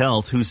Davis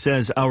Health, who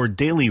says our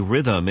daily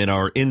rhythm in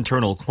our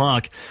internal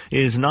clock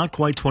is not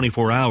quite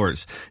 24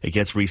 hours. It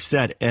gets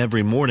reset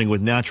every morning with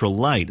natural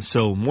light,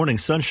 so morning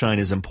sunshine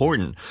is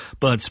important.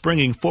 But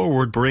springing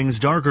forward brings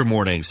darker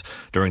mornings.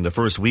 During the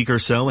first week or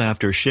so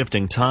after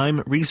shifting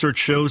time, research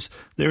shows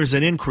there's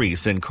an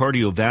increase in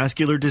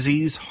cardiovascular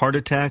disease, heart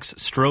attacks,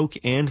 stroke,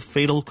 and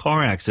fatal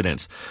car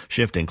accidents.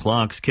 Shifting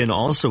clocks can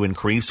also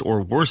increase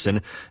or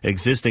worsen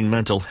existing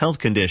mental health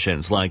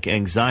conditions like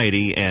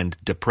anxiety and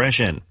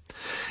depression.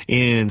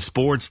 In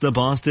sports, the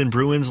Boston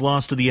Bruins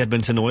lost to the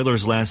Edmonton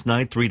Oilers last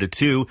night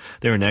 3-2.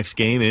 Their next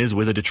game is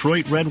with the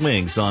Detroit Red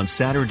Wings on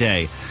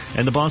Saturday.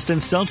 And the Boston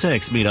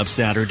Celtics meet up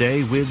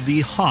Saturday with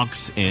the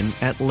Hawks in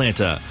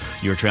Atlanta.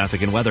 Your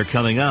traffic and weather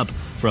coming up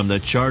from the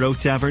Charred Oak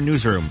Tavern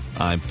newsroom.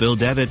 I'm Phil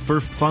Devitt for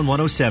Fun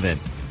 107.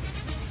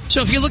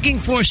 So if you're looking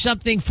for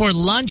something for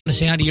lunch, want to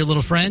say hi to your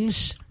little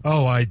friends?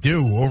 Oh, I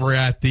do. Over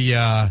at the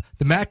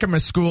Makama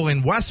School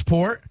in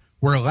Westport,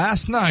 where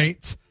last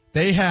night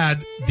they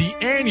had the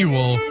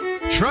annual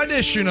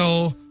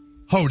traditional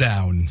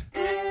hoedown.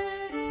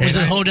 Was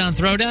it hoedown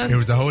throwdown? It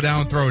was a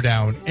hoedown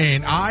throwdown.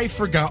 And I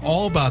forgot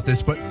all about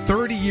this, but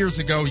 30 years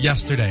ago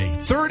yesterday,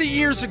 30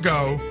 years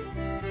ago,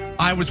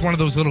 I was one of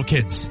those little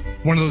kids,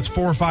 one of those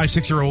 4, 5,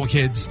 6-year-old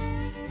kids.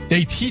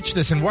 They teach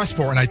this in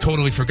Westport, and I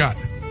totally forgot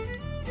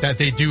that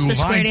they do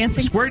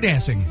square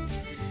dancing.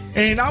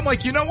 And I'm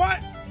like, you know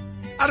what?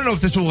 I don't know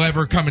if this will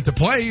ever come into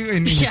play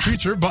in the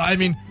future, but I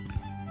mean,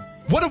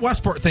 what a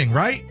Westport thing,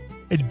 right?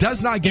 It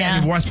does not get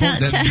any Westport.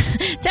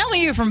 Tell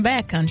me you're from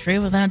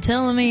backcountry without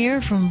telling me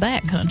you're from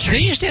backcountry. They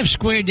used to have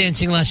square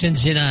dancing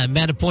lessons in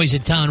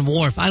Mattapoisett Town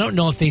Wharf. I don't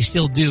know if they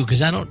still do,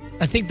 because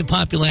I think the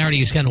popularity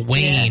has kind of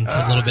waned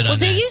a little bit on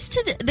that.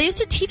 They used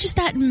to teach us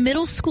that in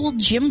middle school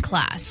gym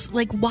class.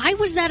 Like, why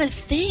was that a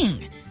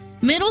thing?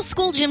 Middle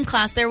school gym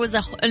class, there was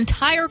an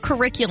entire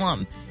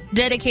curriculum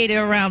dedicated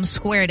around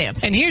square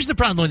dancing. And here's the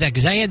problem with that,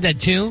 because I had that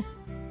too.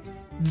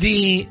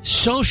 The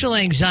social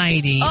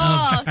anxiety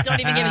of... don't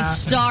even get me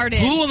started.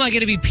 Who am I going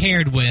to be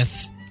paired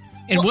with?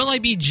 And will I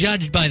be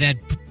judged by that,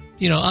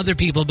 other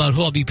people about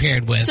who I'll be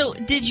paired with? So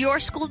did your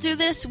school do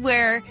this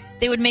where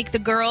they would make the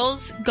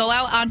girls go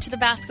out onto the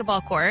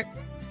basketball court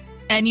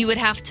and you would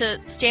have to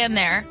stand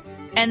there,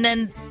 and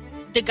then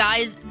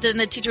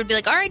the teacher would be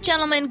like, all right,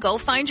 gentlemen, go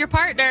find your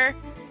partner.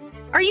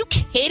 Are you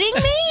kidding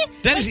me?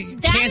 That is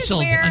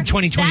canceled on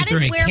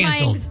 2023.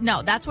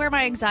 Canceled. That's where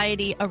my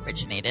anxiety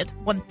originated.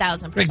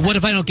 1,000%. Like, what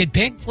if I don't get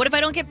picked? What if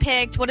I don't get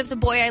picked? What if the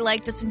boy I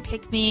like doesn't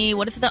pick me?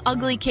 What if the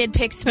ugly kid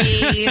picks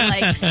me?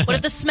 What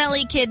if the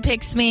smelly kid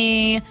picks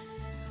me?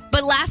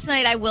 But last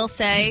night, I will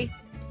say,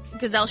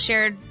 because Elle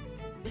shared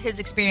his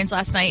experience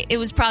last night, it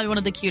was probably one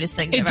of the cutest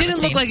things It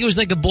didn't look like it was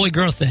like a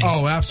boy-girl thing.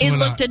 Oh, absolutely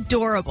It looked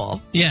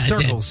adorable. Yeah,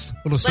 circles,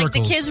 little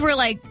circles.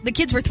 The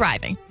kids were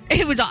thriving.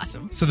 It was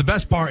awesome. So the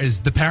best part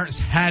is the parents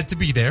had to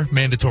be there,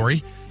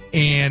 mandatory,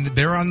 and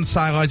they're on the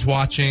sidelines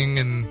watching,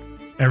 and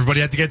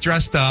everybody had to get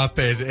dressed up,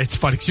 and it's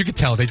funny because you could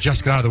tell they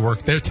just got out of the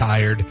work, they're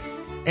tired,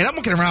 and I'm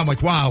looking around I'm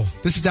like, wow,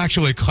 this is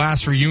actually a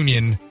class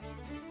reunion,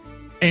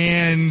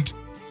 and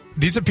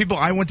these are people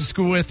I went to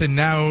school with, and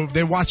now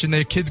they're watching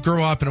their kids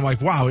grow up, and I'm like,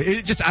 wow,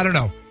 it just, I don't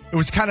know, it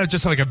was kind of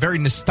just like a very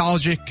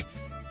nostalgic,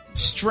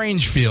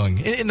 strange feeling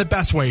in the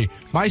best way.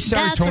 My serotonin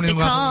That's what they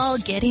levels call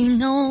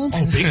getting old.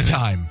 Oh, big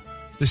time.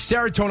 The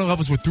serotonin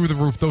levels were through the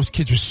roof. Those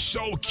kids were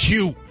so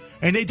cute.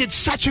 And they did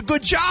such a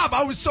good job.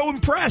 I was so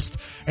impressed.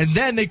 And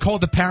then they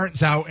called the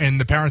parents out, and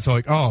the parents are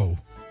like, oh.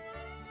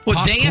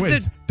 Well,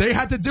 they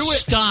had to do it.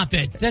 Stop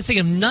it. That's like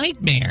a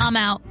nightmare. I'm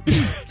out.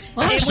 It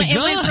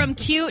went from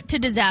cute to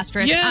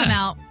disastrous. Yeah. I'm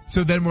out.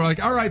 So then we're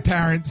like, all right,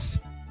 parents,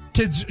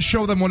 kids,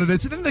 show them what it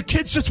is. And then the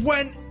kids just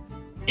went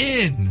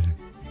in.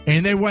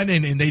 And they went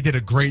in, and they did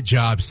a great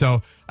job.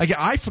 So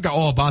I forgot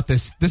all about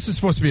this. This is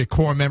supposed to be a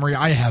core memory.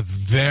 I have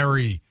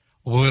very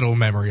little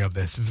memory of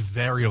this.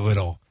 Very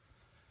little.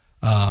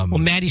 Well,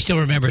 Maddie still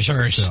remembers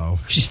hers. So.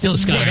 She's still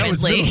scarred. That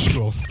was middle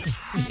school.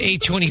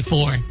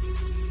 8:24.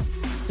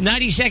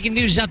 90-second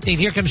news update.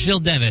 Here comes Phil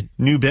Devitt.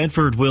 New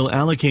Bedford will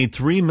allocate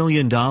 $3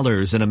 million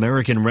in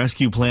American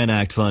Rescue Plan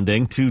Act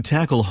funding to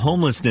tackle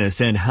homelessness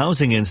and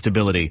housing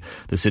instability.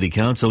 The City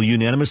Council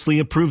unanimously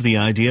approved the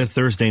idea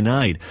Thursday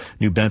night.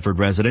 New Bedford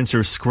residents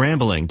are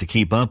scrambling to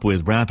keep up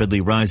with rapidly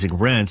rising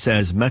rents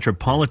as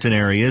metropolitan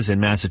areas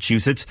in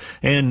Massachusetts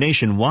and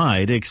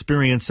nationwide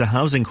experience a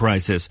housing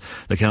crisis.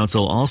 The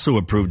council also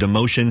approved a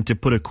motion to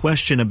put a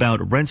question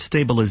about rent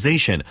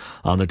stabilization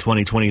on the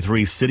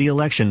 2023 city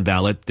election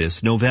ballot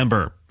this November.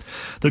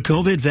 The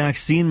COVID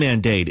vaccine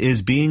mandate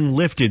is being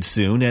lifted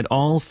soon at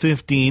all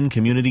 15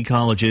 community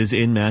colleges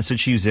in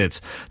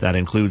Massachusetts. That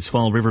includes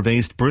Fall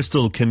River-based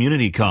Bristol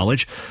Community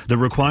College. The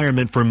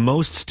requirement for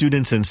most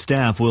students and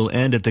staff will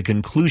end at the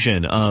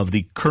conclusion of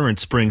the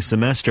current spring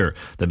semester.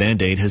 The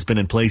mandate has been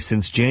in place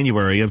since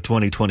January of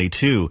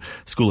 2022.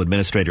 School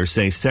administrators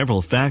say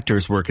several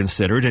factors were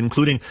considered,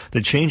 including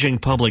the changing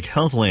public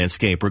health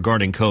landscape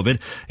regarding COVID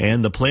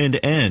and the planned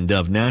end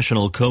of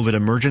national COVID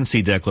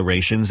emergency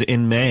declarations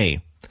in May.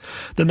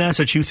 The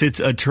Massachusetts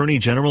Attorney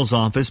General's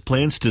office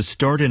plans to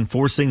start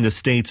enforcing the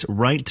state's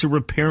right to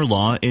repair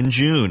law in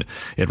June.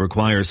 It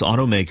requires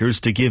automakers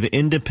to give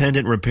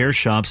independent repair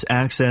shops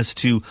access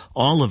to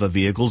all of a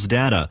vehicle's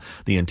data.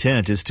 The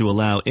intent is to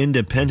allow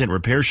independent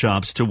repair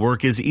shops to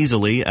work as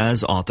easily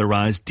as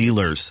authorized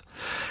dealers.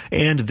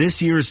 And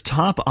this year's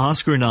top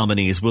Oscar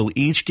nominees will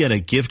each get a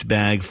gift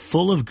bag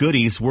full of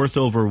goodies worth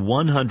over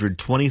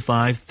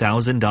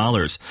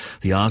 $125,000.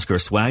 The Oscar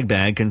swag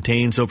bag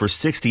contains over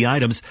 60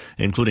 items,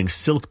 including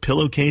silk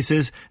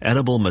pillowcases,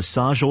 edible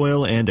massage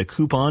oil, and a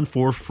coupon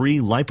for free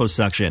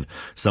liposuction.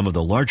 Some of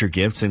the larger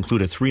gifts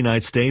include a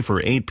 3-night stay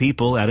for 8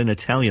 people at an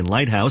Italian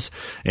lighthouse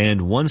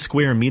and 1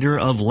 square meter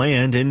of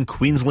land in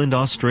Queensland,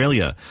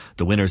 Australia.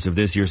 The winners of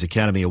this year's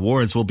Academy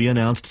Awards will be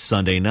announced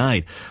Sunday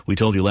night. We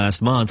told you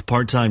last month,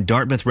 part-time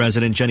Dartmouth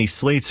resident Jenny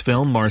Slate's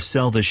film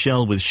Marcel the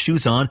Shell with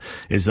Shoes On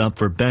is up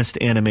for Best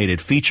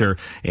Animated Feature,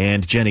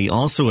 and Jenny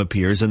also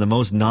appears in the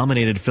most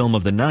nominated film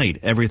of the night,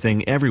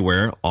 Everything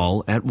Everywhere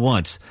All at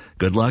Once.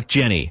 Good luck,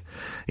 Jenny.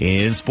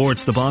 In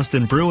sports, the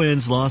Boston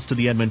Bruins lost to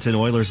the Edmonton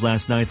Oilers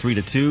last night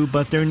 3-2,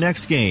 but their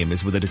next game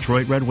is with the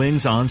Detroit Red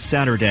Wings on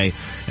Saturday,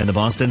 and the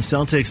Boston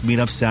Celtics meet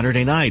up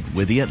Saturday night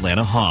with the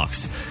Atlanta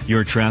Hawks.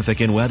 Your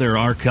traffic and weather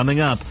are coming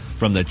up.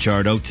 From the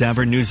Charred Oak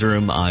Tavern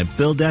Newsroom, I'm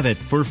Phil Devitt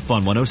for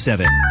Fun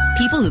 107.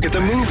 People who get the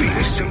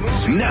movies.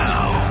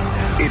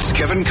 Now, it's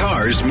Kevin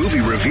Carr's movie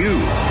review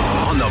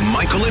on the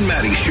Michael and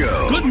Maddie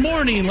Show. Good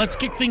morning. Let's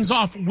kick things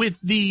off with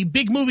the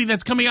big movie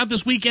that's coming out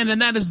this weekend,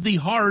 and that is the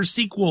horror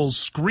sequel,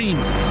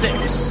 Scream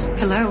 6.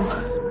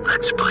 Hello.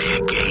 Let's play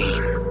a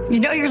game. You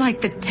know you're like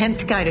the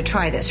 10th guy to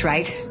try this,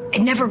 right?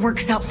 It never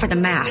works out for the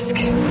mask.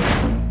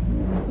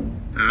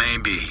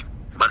 Maybe,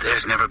 but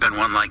there's never been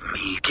one like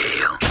me,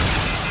 Gale.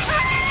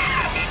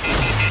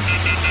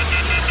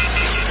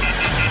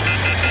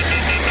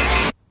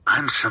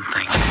 I'm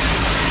something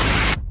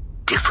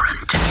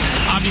different.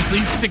 Obviously,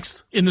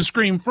 6th in the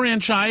Scream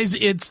franchise.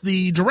 It's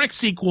the direct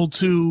sequel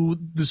to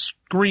the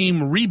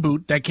Scream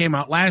reboot that came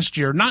out last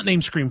year. Not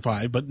named Scream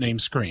 5, but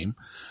named Scream.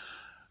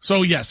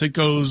 So, yes, it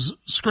goes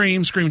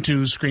Scream, Scream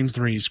 2, Scream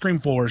 3, Scream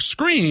 4,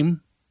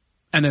 Scream,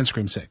 and then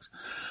Scream 6.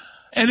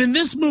 And in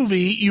this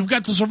movie, you've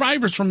got the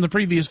survivors from the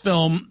previous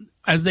film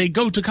as they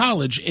go to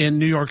college in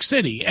New York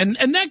City. And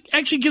that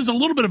actually gives a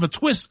little bit of a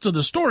twist to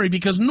the story,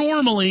 because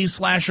normally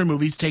slasher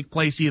movies take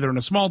place either in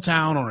a small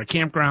town or a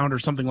campground or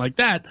something like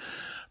that.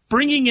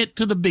 bringing it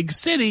to the big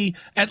city,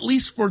 at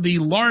least for the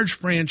large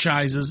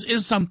franchises,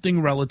 is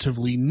something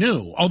relatively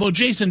new. Although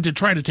Jason did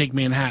try to take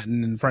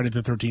Manhattan in Friday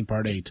the 13th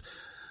Part 8.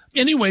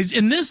 Anyways,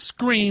 in this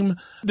Scream,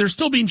 they're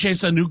still being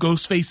chased. A new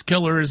Ghostface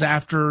killer is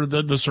after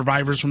the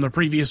survivors from the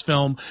previous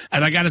film.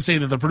 And I got to say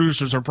that the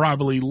producers are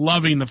probably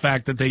loving the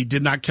fact that they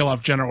did not kill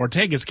off Jenna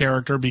Ortega's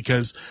character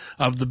because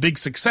of the big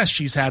success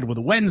she's had with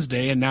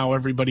Wednesday. And now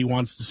everybody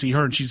wants to see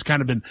her. And she's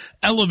kind of been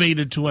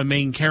elevated to a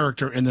main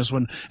character in this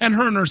one. And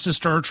her and her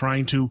sister are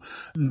trying to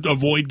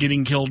avoid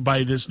getting killed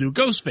by this new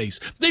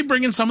Ghostface. They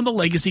bring in some of the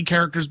legacy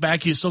characters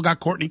back. You still got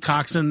Courtney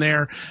Cox in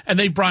there. And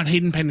they brought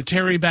Hayden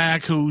Panettiere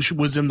back, who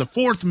was in the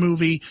fourth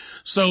movie,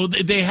 so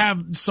they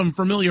have some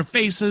familiar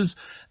faces.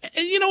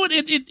 And you know what?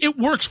 It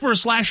works for a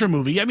slasher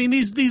movie. I mean,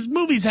 these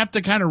movies have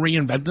to kind of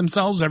reinvent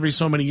themselves every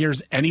so many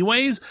years,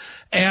 anyways.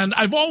 And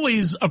I've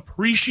always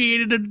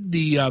appreciated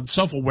the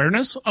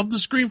self-awareness of the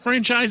Scream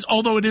franchise,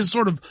 although it is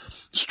sort of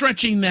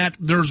stretching that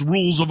there's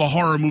rules of a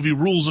horror movie,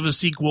 rules of a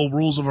sequel,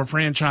 rules of a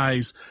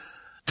franchise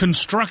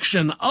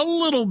construction a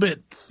little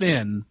bit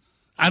thin.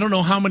 I don't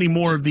know how many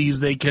more of these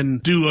they can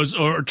do,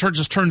 or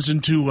just turns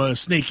into a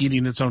snake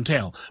eating its own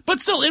tail. But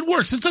still, it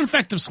works. It's an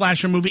effective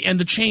slasher movie, and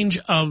the change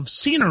of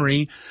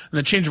scenery and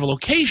the change of a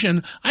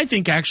location, I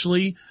think,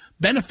 actually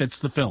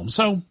benefits the film.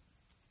 So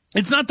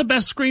it's not the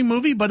best Scream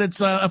movie, but it's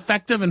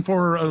effective, and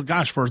for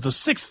the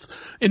sixth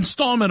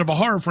installment of a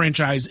horror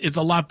franchise, it's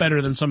a lot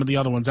better than some of the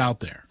other ones out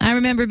there. I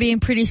remember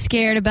being pretty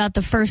scared about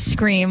the first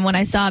Scream when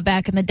I saw it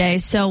back in the day.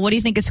 So what do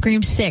you think of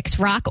Scream 6?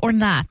 Rock or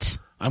not?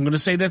 I'm going to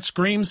say that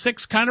Scream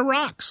 6 kind of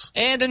rocks.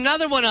 And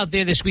another one out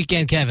there this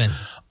weekend, Kevin.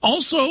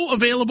 Also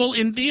available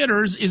in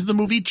theaters is the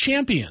movie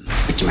Champions.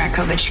 Mr.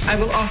 Markovich, I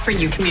will offer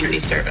you community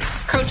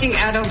service, coaching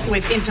adults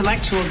with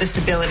intellectual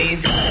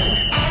disabilities.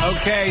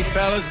 Okay,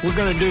 fellas, we're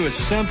going to do a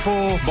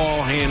simple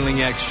ball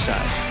handling exercise.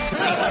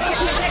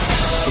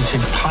 It's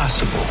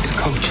impossible to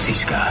coach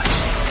these guys.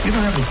 You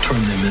don't have to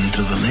turn them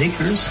into the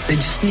Lakers. They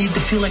just need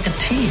to feel like a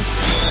team.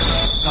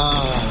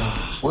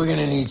 We're going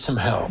to need some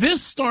help.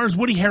 This stars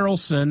Woody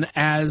Harrelson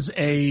as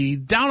a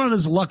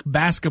down-on-his-luck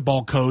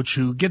basketball coach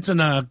who gets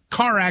in a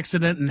car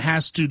accident and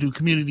has to do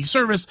community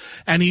service,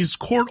 and he's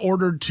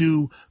court-ordered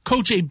to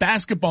coach a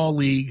basketball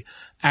league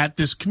at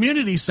this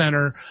community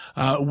center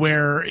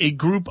where a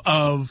group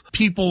of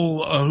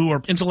people who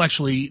are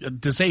intellectually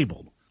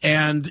disabled.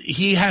 And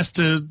he has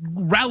to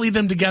rally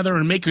them together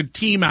and make a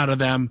team out of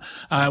them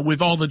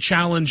with all the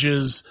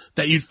challenges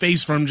that you'd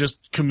face from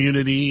just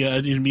community.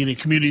 A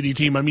community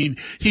team. I mean,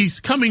 he's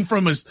coming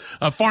from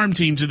a farm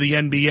team to the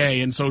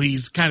NBA, and so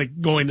he's kind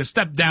of going to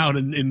step down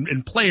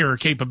in player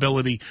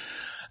capability.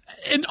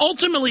 And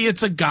ultimately,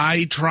 it's a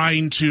guy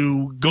trying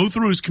to go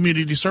through his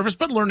community service,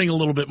 but learning a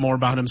little bit more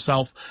about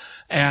himself.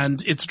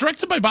 And it's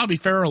directed by Bobby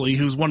Farrelly,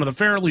 who's one of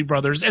the Farrelly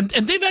brothers. And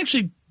they've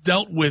actually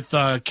dealt with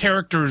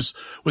characters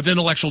with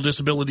intellectual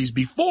disabilities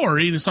before,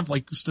 stuff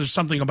like There's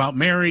Something About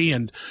Mary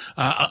and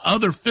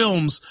other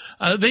films.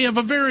 They have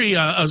a very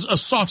a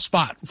soft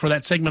spot for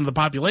that segment of the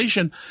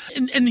population,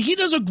 and he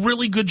does a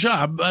really good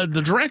job.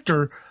 The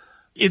director.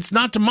 It's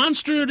not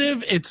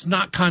demonstrative. It's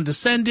not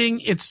condescending.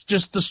 It's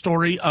just the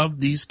story of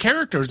these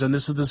characters, and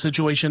this is the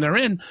situation they're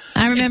in.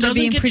 I remember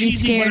being pretty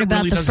scared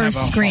about the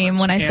first Scream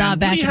when I saw it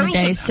back in the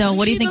day. So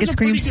what do you think of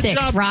Scream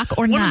 6, rock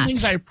or not? One of the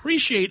things I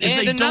appreciate is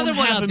they don't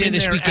have him in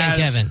there weekend,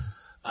 as,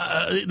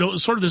 Kevin.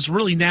 Sort of this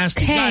really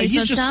nasty guy. He's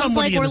just so it sounds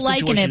somebody like we're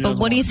liking it, but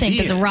what do you think?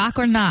 Is it rock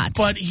or not?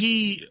 But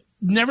he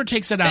never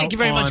takes it out. Thank you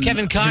very much,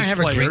 Kevin Carr. Have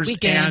a great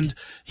weekend. And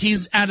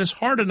he's at his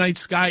heart a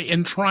nice guy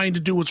and trying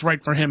to do what's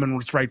right for him and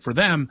what's right for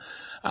them.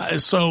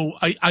 So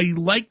I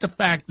like the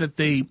fact that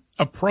they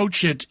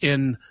approach it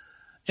in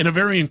a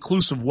very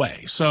inclusive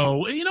way.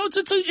 So,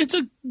 it's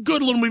a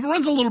good little movie. It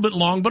runs a little bit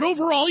long, but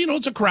overall,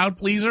 it's a crowd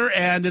pleaser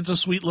and it's a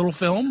sweet little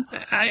film.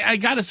 I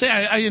gotta say,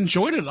 I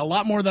enjoyed it a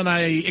lot more than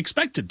I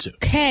expected to.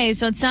 Okay,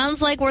 so it sounds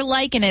like we're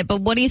liking it,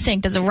 but what do you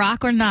think? Does it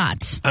rock or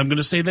not? I'm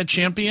gonna say that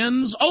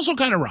Champions also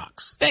kind of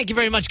rocks. Thank you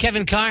very much,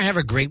 Kevin Carr. Have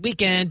a great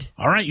weekend.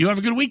 All right, you have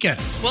a good weekend.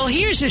 Well,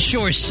 here's a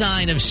sure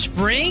sign of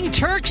spring.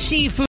 Turk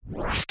Seafood.